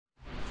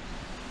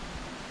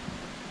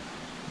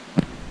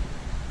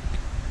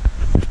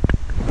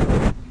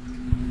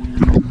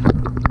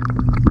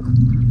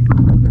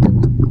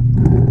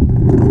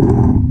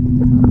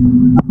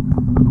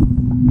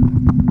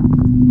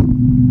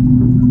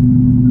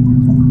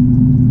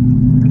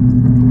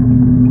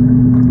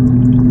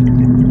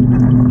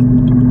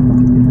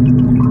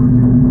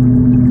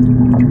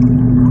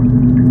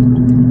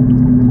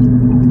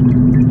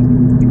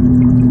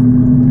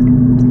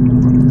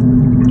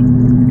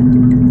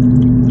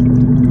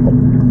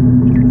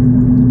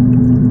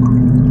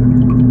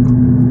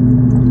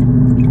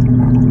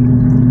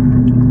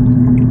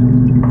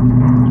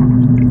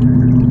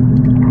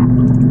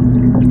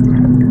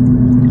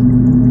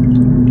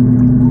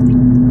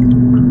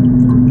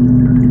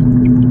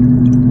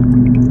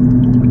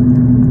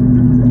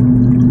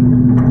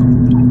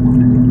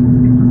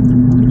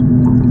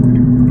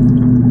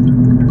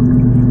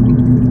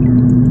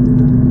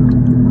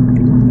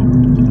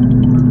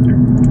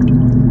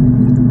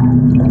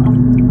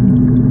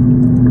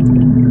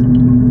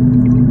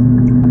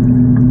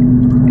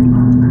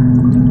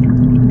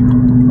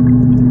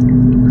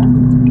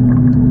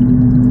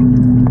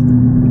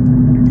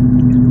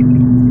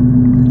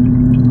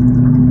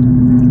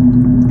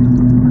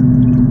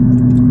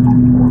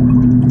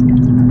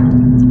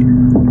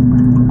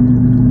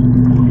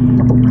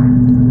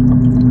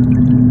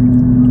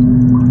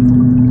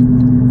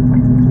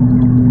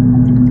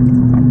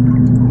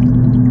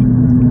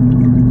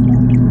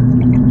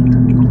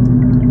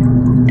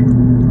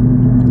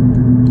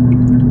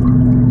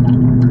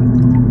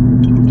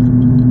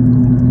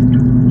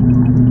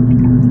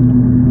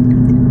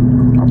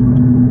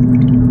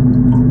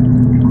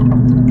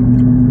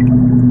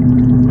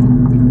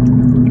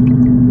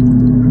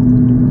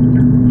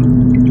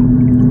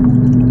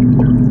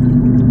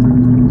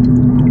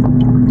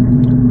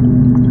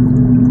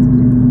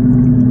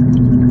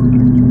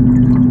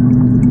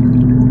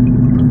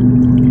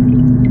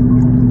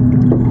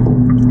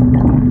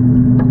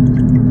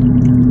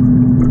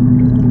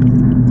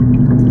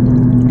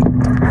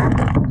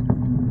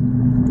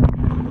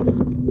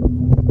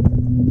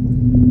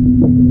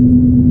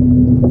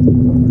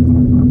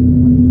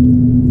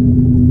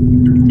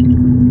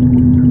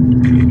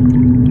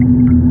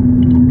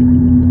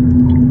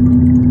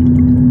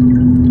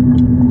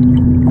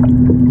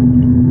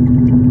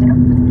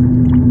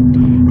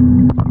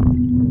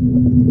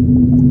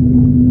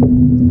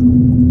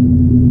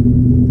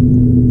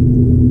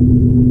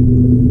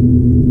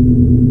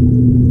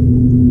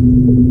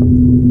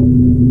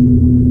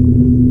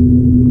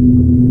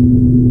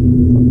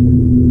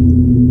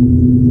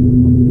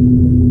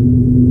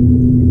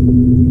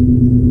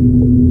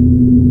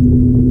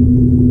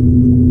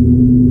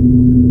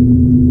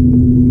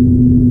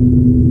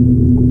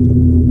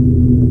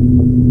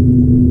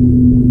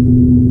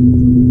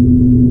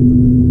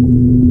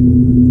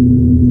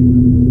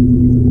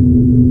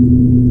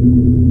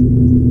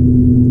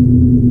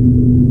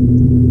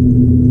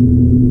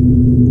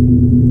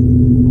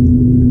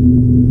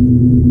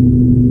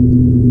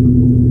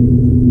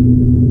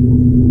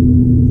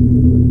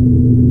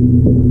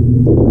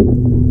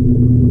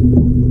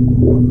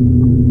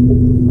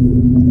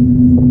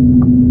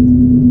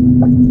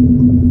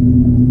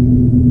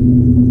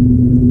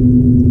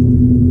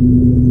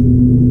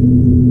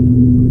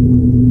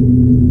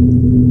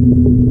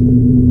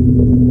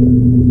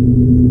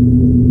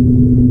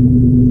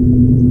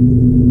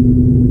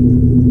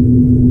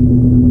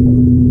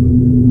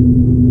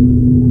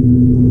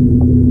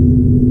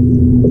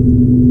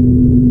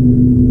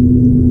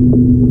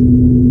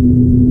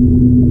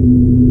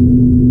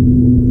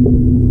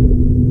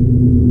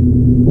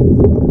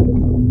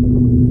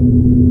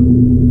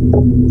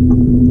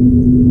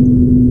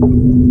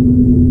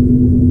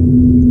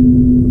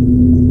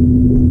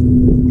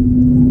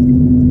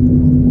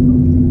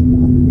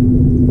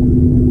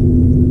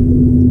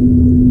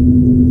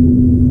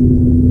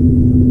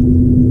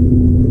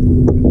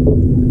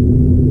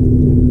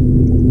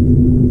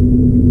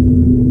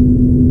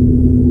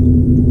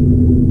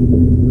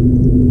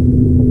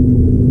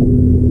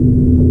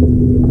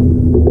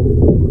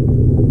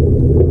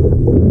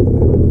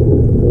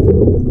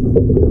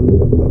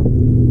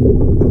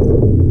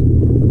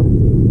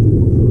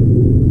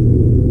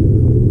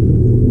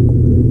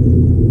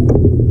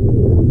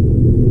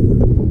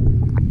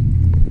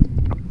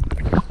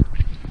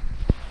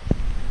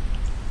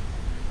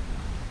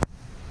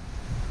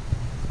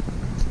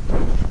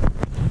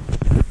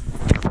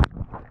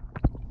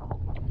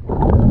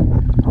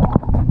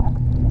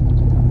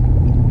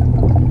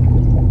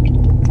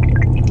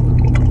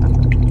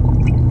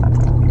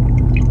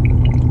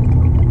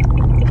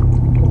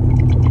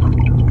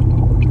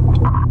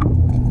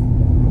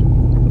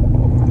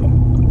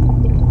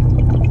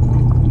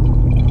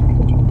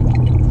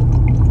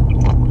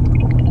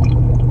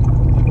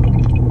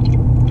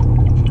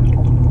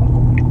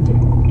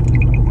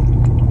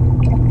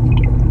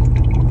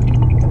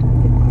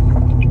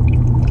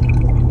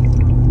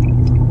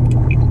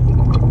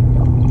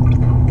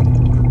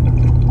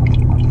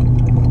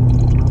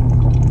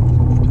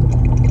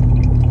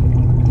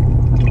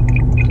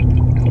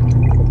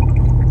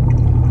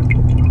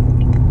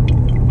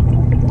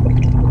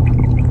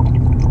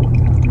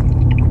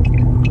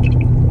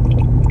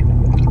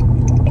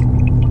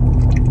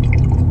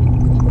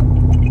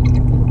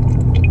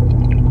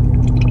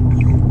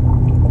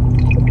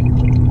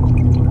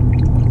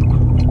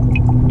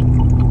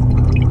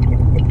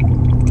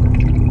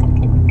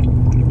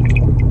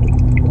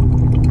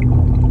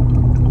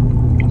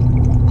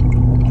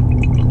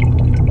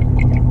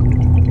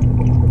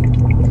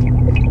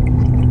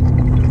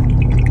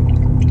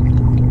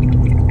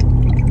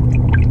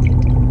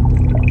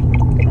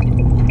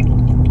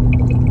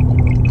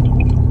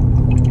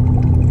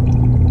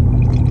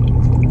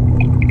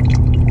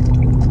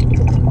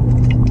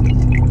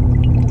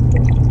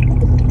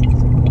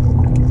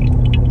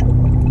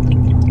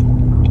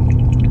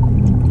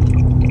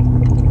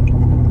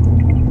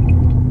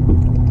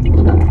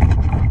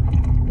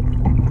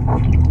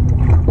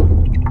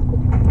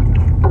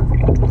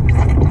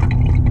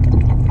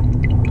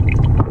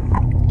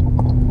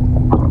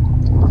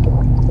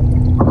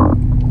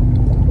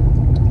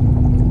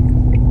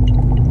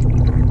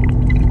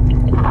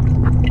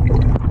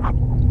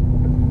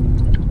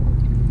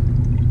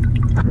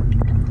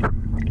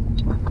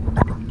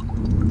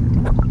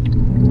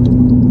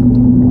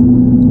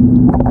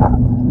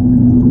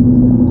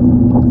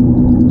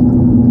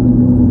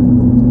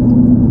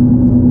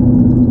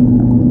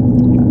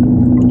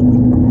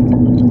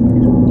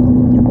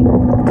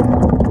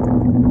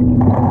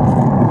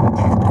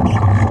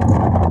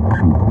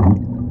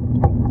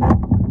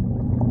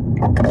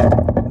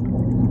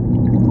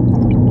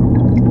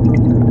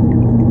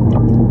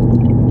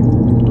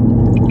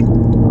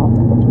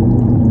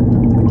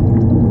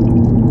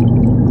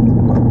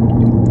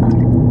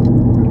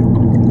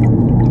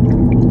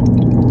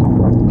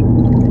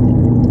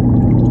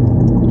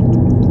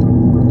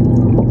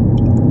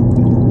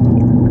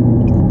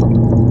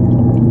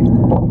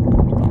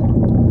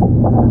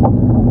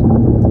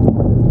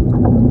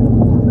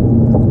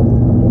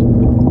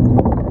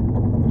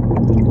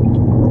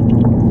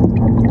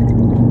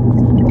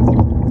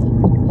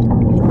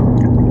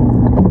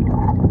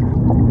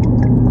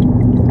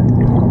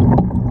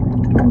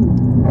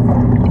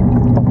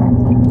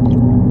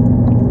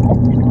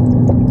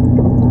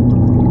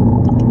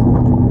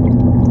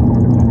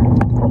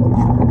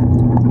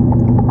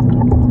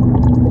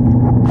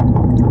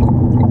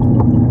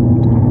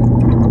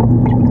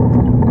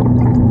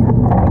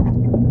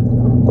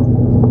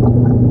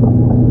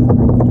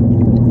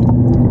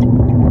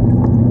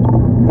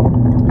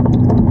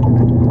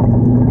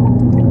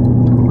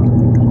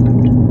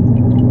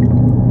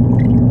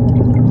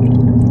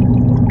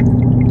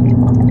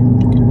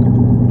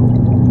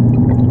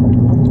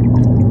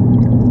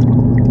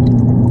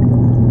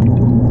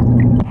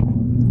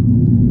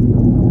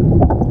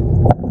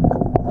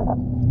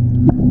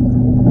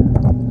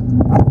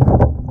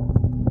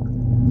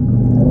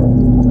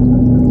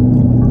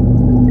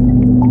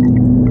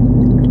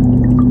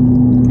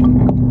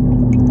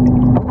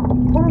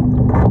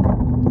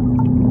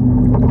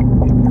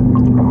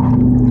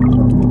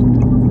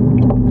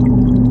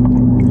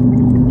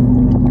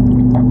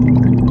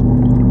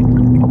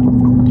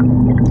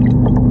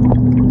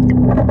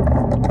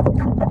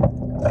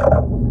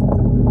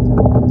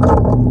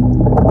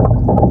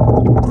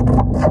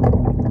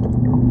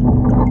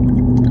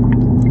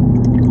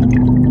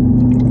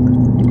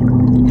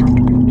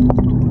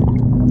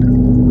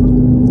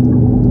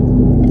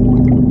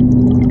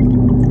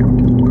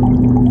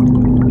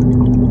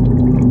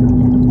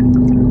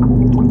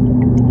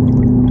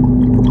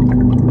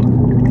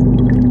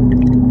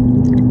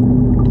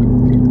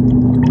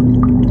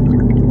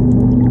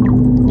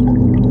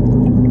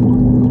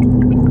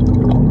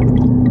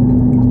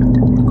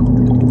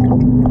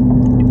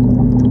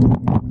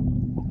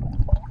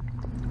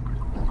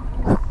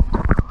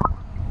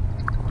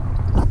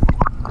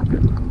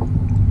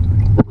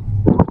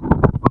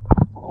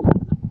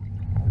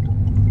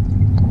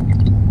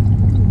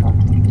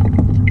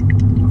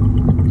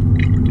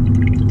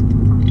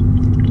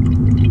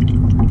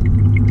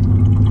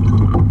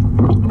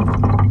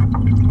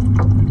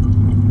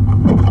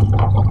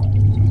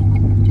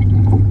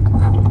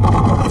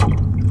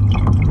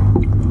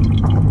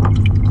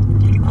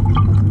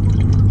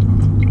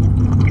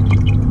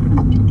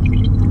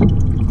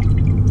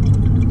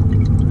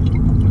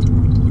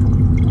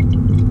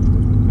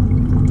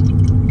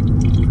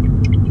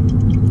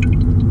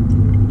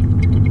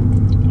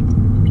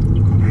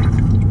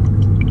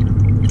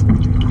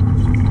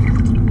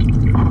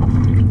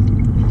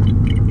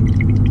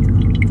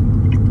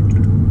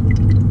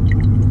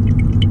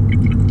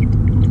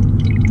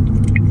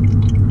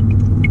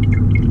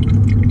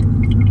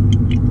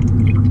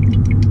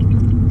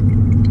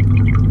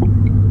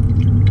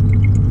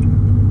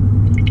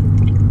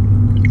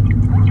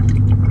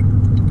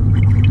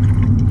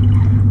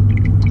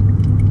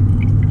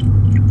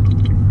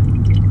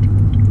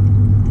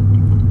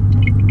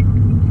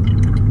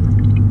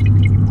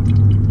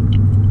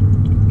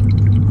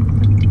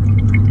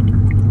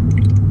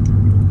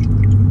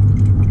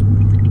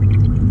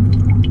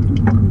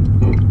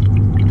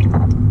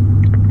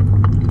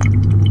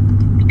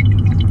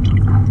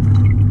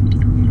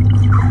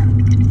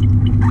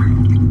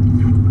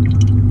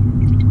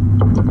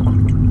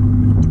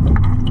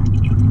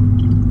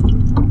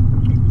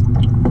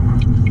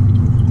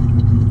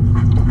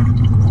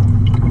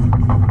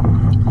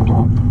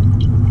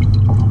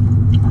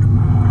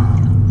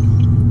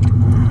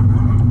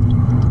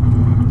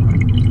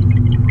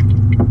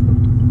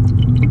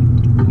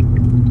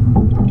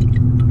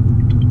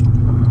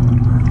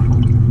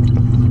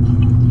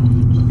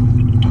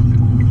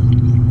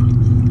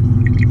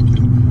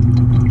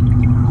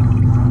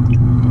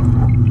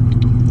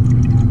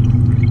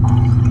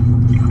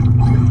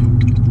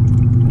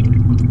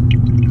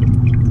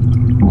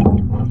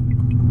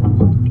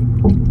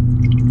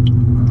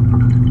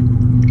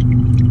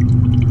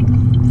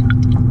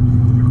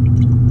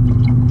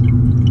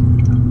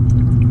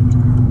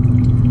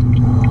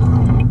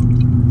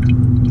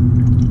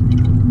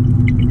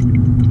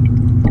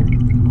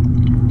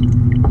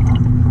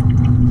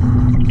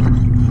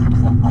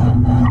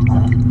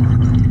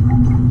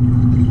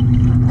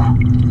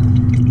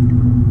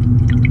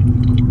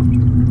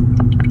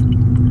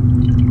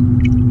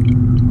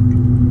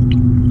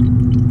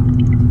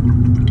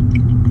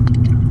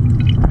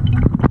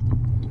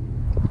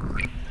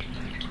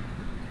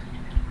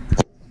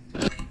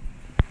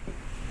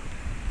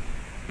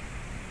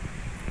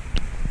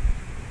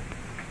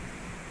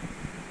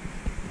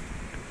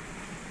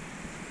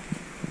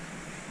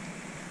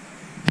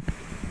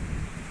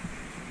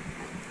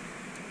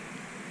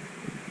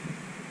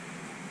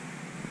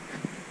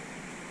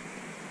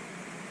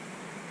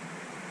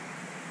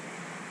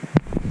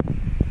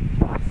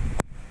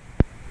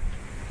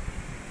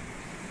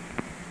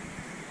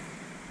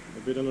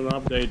bit of an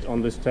update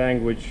on this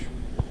tank, which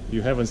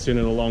you haven't seen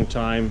in a long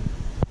time.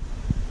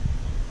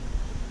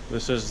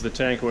 This is the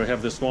tank where we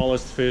have the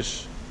smallest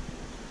fish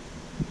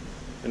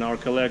in our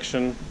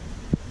collection.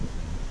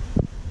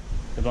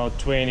 About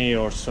 20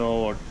 or so,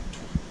 or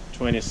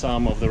 20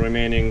 some of the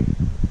remaining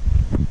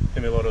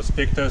Pimelodidae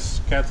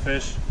pictus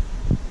catfish.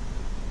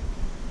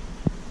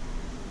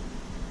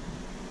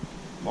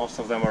 Most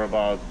of them are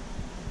about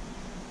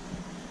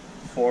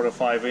 4 to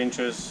 5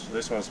 inches.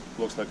 This one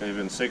looks like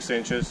even 6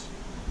 inches.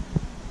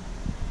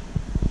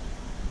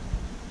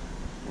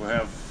 We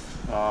have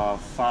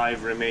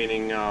 5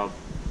 remaining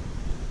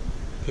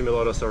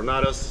Pimelodidae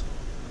ornatus.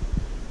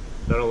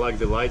 They don't like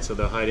the light, so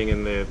they're hiding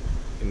in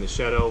the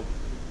shadow.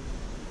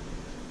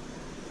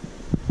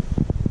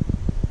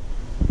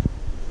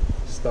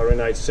 Starry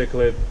Night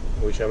cichlid,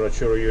 which I'm not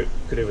sure you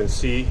could even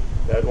see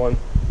that one.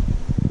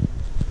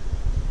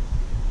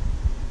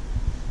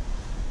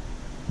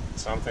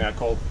 Something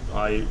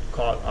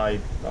I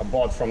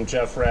bought from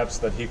Jeff Rapps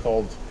that he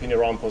called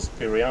Pinirampus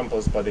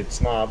piriampus, but it's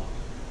not.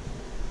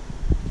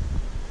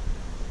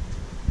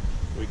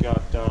 We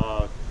got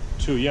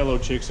 2 yellow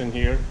chicks in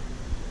here.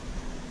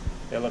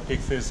 Yellow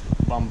pigfish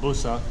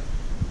bambusa.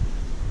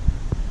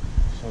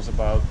 So it's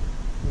about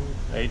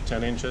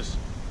 8-10 inches.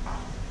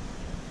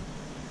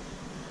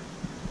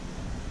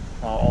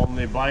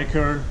 Only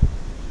biker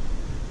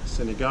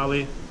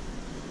Senegali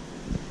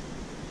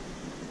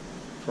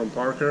from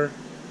Parker.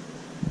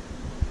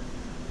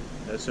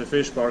 That's a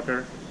fish,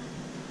 Parker.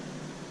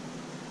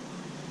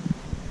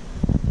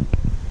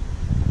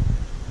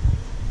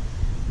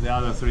 The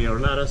other 3 are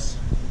ornatus.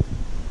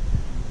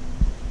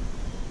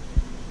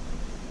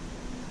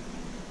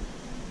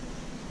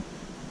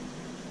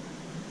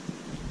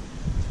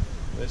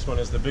 This one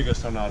is the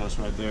biggest ornatus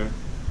right there.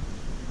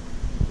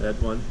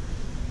 That one.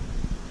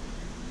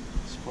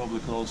 It's probably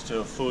close to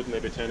a foot,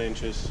 maybe 10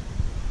 inches.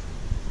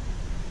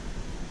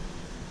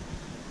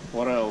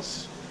 What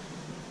else?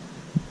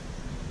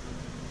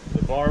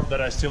 The barb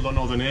that I still don't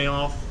know the name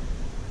of.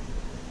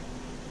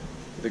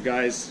 The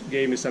guys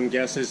gave me some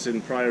guesses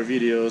in prior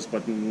videos,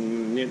 but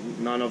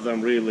none of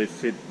them really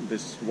fit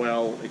this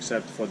well,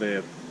 except for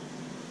the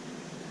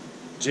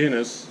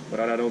genus, but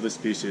I don't know the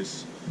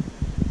species.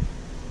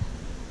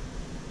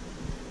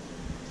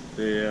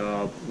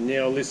 The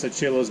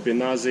Neolisachilus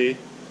binazi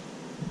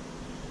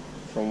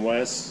from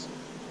West,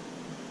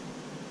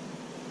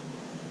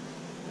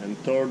 and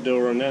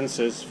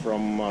Tordoronensis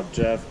from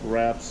Jeff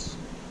Rapps,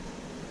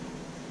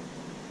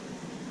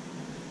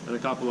 and a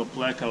couple of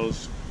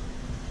plecos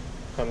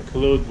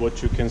conclude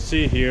what you can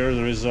see here.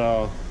 There is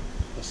a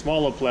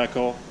smaller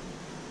pleco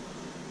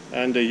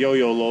and a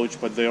yo-yo loach,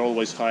 but they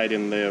always hide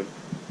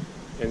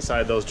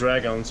inside those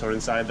dragons or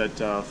inside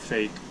that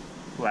fake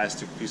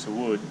plastic piece of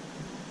wood.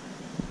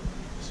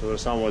 So they're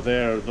somewhere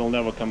there. They'll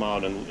never come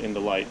out in the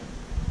light.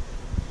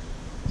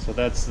 So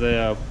that's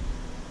the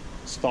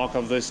stock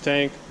of this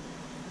tank,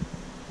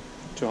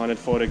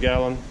 240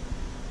 gallon.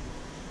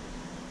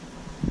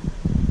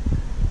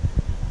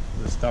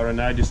 The star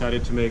and I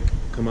decided to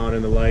come out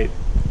in the light.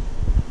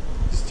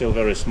 Still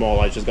very small.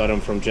 I just got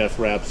them from Jeff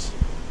Rapps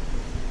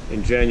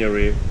in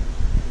January,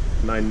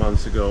 9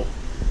 months ago.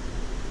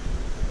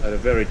 At a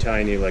very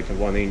tiny, like a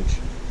 1-inch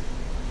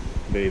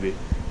baby.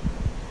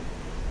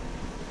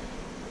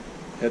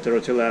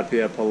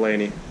 Heterotilapia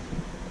polleni.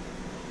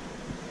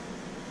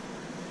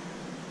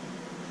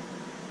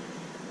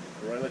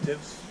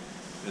 Relatives,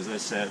 as I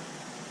said,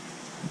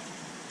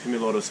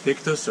 Pimelodidae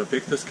pictus or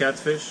pictus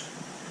catfish.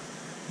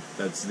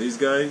 That's these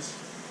guys.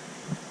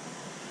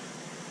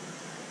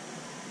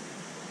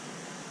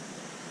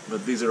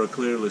 But these are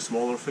clearly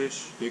smaller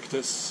fish,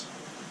 pictus.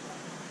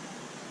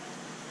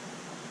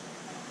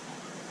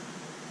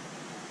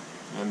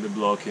 And the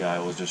blocky I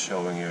was just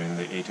showing you in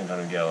the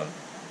 1800 gallon.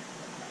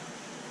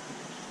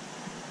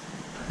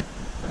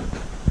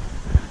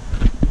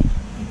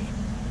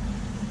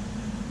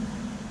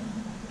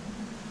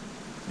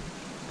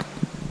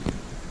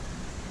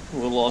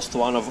 We lost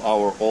one of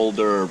our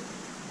older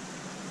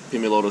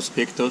Pimelodidae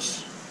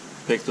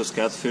pictus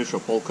catfish or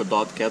polka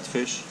dot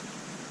catfish.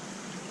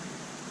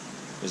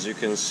 As you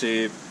can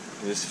see,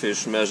 this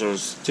fish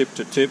measures tip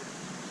to tip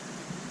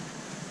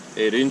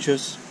 8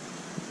 inches.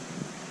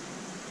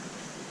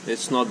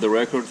 It's not the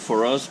record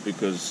for us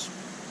because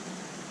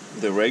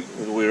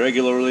we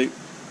regularly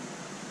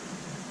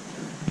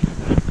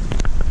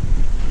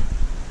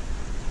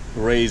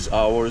raise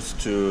ours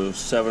to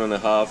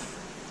 7.5,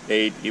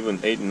 8, even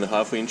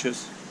 8.5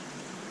 inches.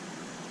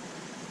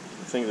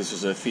 I think this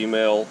is a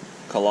female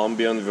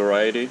Colombian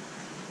variety.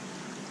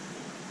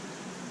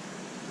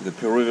 The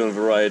Peruvian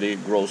variety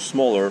grows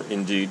smaller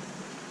indeed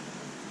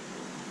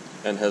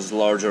and has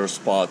larger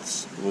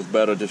spots with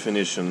better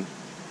definition.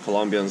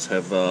 Colombians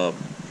have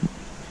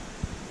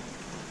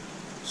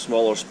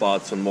smaller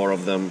spots and more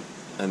of them,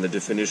 and the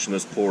definition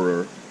is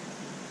poorer.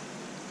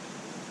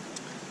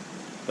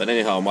 But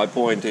anyhow, my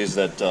point is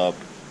that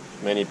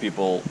many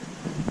people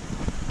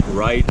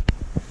write,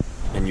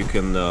 and you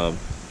can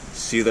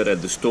see that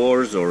at the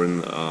stores or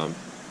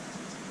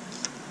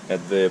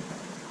at the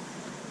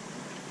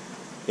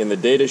in the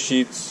data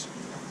sheets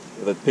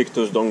that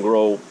pictus don't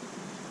grow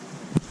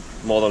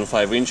more than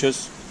 5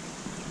 inches.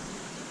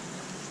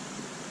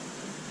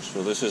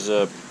 So this is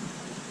a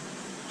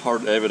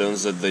hard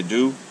evidence that they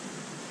do.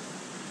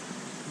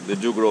 They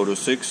do grow to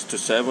 6, to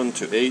 7,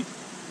 to 8,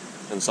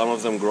 and some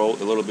of them grow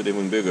a little bit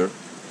even bigger.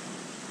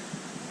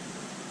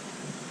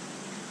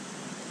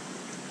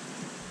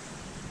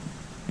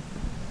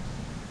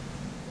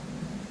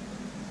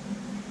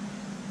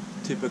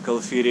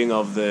 Typical feeding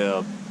of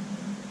the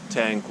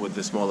tank with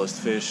the smallest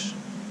fish,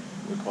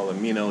 we call a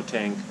minnow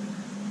tank.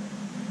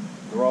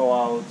 Grow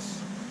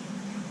outs,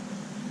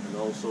 and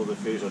also the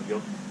fish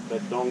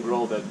that don't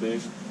grow that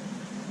big.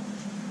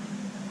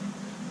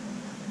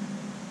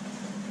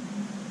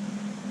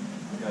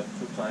 We got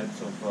 2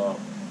 types of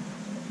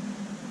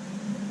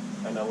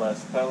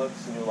NLS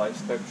pellets, New Life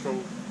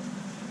Spectrum,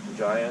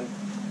 giant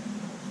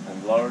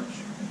and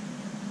large,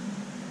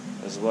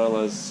 as well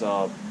as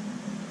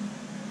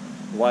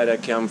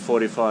Wyckii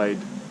fortified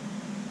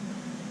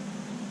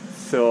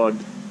third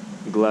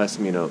glass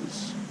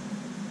minnows.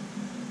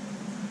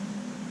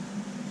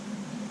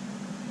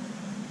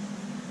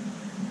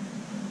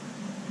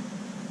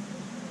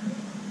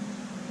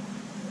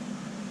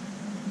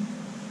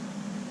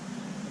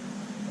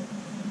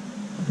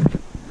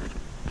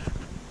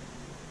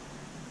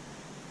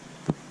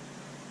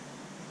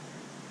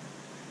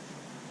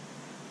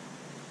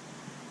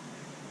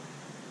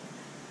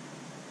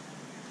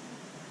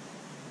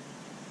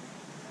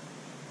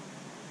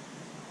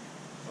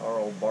 Are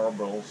all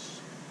barbels.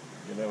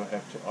 You never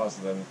have to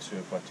ask them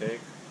to partake.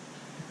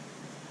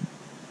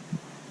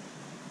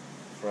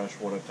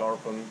 Freshwater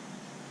tarpon,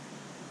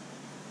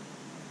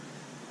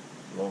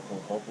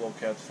 local hoplo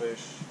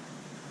catfish,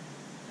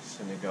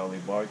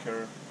 Senegali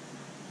barker,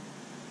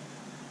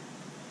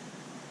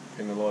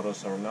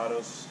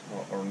 Pimelodidae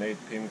or ornate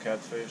pim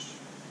catfish,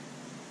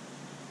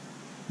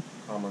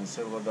 common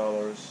silver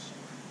dollars,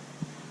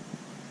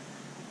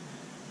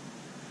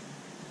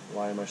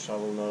 lima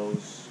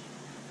shovelnose,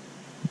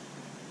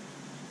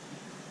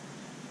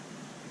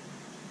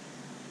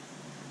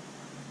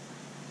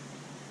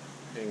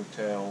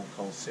 pink-tail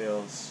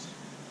calceus,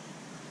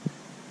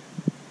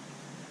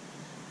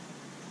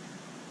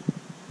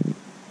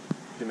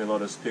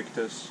 Pimelodidae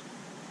pictus,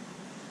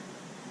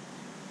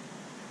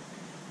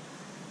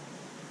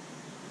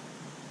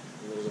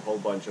 and there's a whole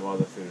bunch of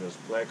other fish. There's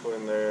pacu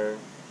in there,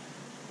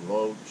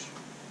 loach,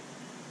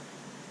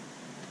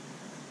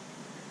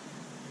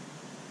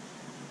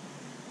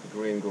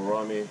 green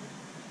gourami,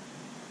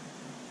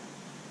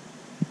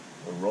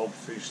 a rope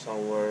fish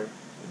somewhere,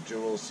 a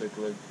jewel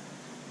cichlid.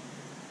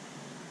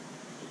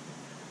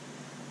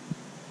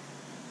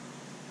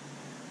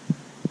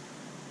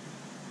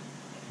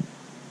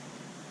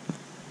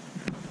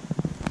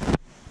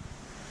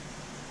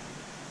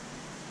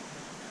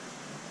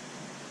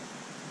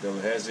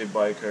 Bullhead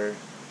biker.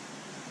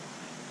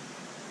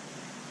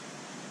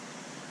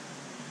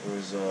 There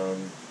was a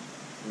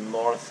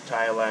North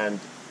Thailand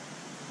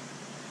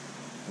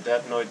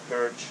Datnoid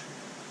perch,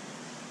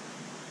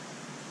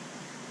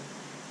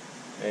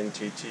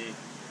 NTT.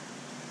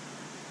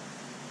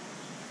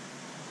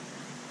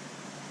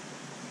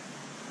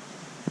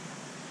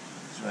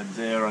 It's right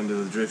there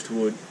under the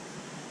driftwood.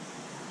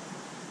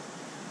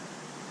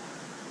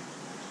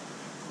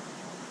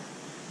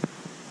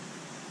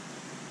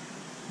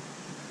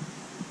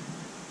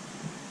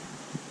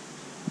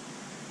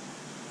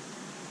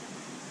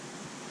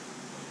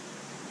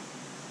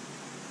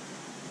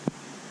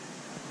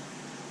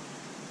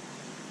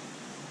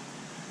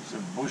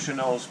 There's a bushy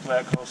nose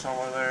pleco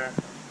somewhere there,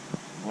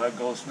 black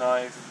ghost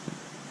knife.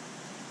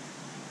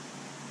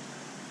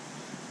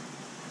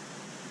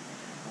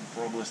 I'm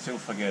probably still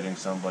forgetting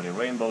somebody.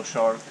 Rainbow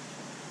shark.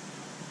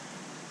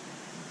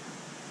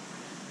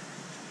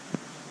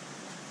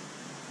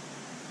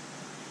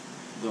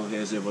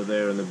 Bullhead over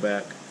there in the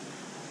back.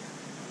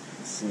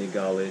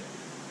 Senegali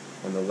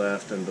on the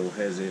left and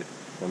bullhead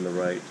on the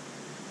right.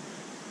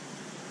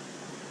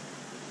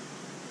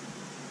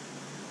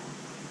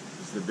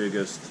 It's the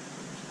biggest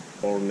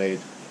ornate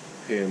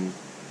pin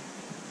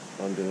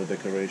under the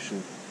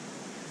decoration.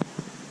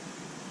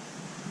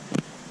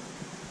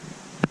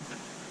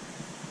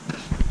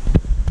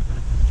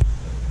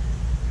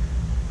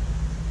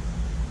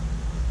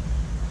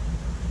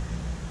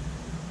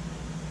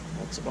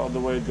 That's about the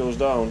way it goes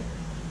down.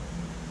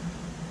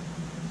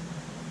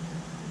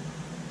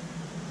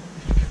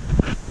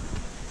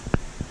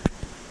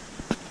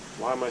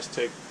 Limas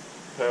take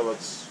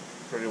pellets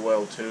pretty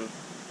well too.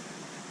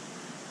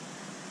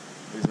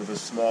 These are the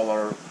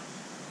smaller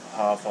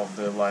half of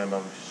the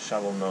lima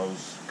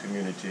shovelnose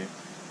community.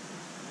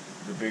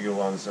 The bigger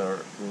ones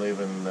live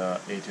in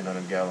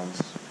 1800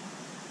 gallons.